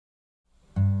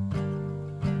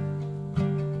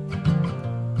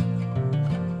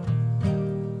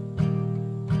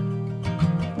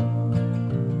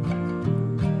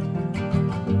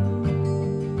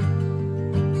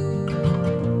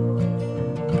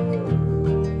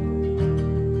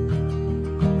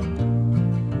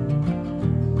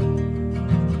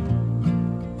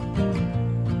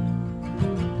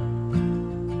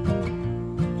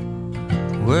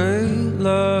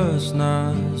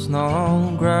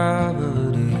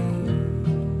gravity?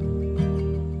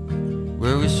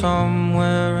 Were we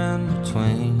somewhere in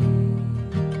between?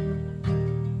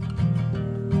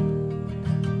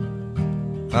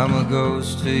 I'm a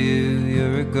ghost to you,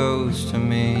 you're a ghost to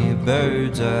me, a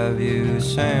bird's eye view, a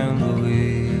San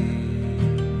Luis.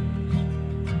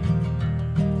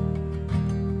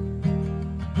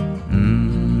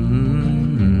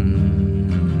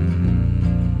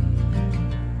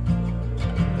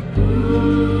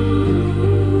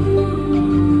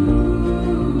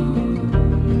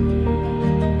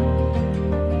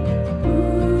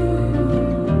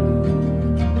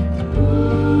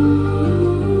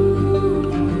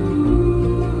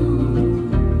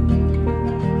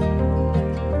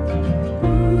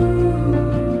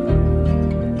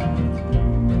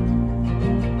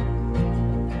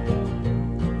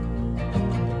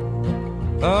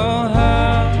 Oh,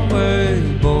 highway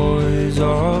boys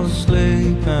all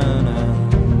sleeping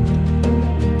out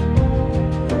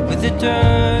with their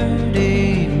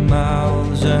dirty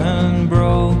mouths and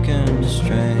broken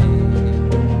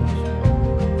strings.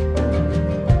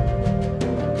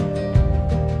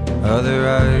 Other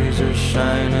eyes are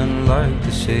shining like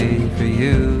the sea for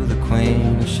you, the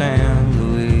queen of San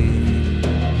Luis.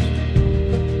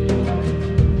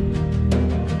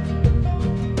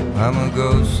 I'm a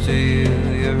ghost to you,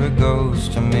 you're a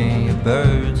ghost to me, a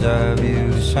bird's eye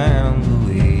view, San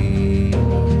Luis.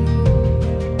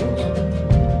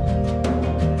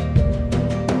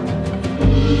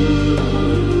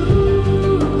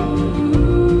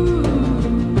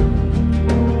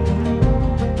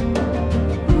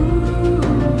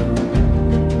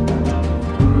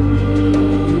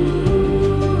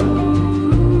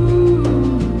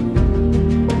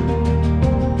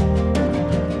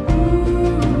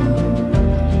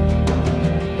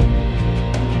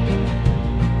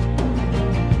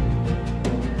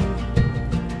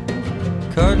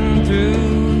 Cutting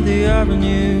through the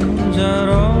avenues, I'd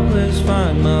always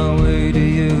find my way to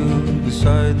you,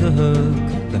 beside the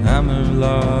hook, the hammer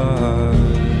lies.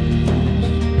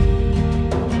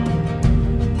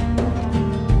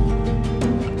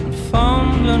 And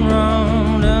fumbling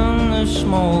round in the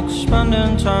smoke,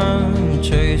 spending time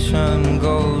chasing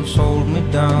ghosts. Hold me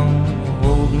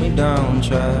down,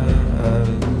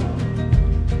 child.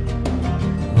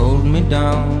 Hold me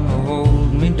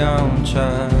down,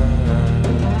 child.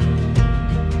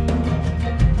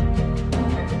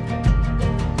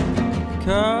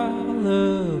 California,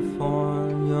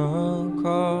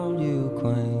 call you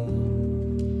queen,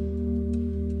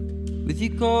 with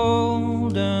your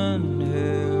golden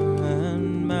hair and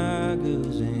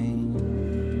magazine.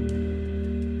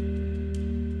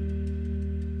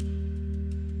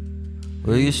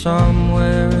 Were you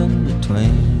somewhere in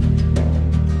between,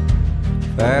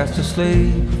 fast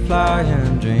asleep,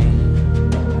 flying dream?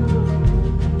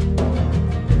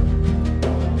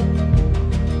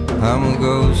 I'm a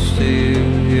ghost to you,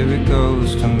 you're a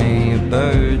ghost to me, a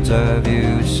bird's eye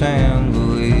view, San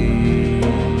Luis.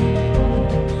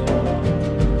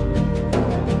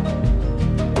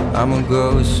 I'm a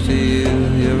ghost to you,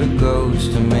 you're a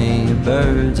ghost to me, a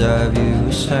bird's eye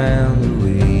view, San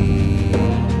Luis.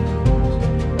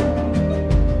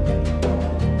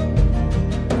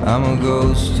 I'm a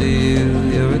ghost to you,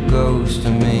 you're a ghost to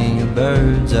me, a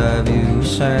bird's eye view,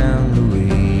 San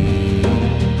Luis.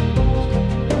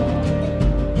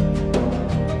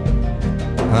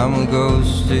 I'm a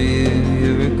ghost to you,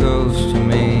 you're a ghost to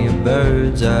me, a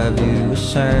bird's eye view,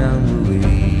 San Luis.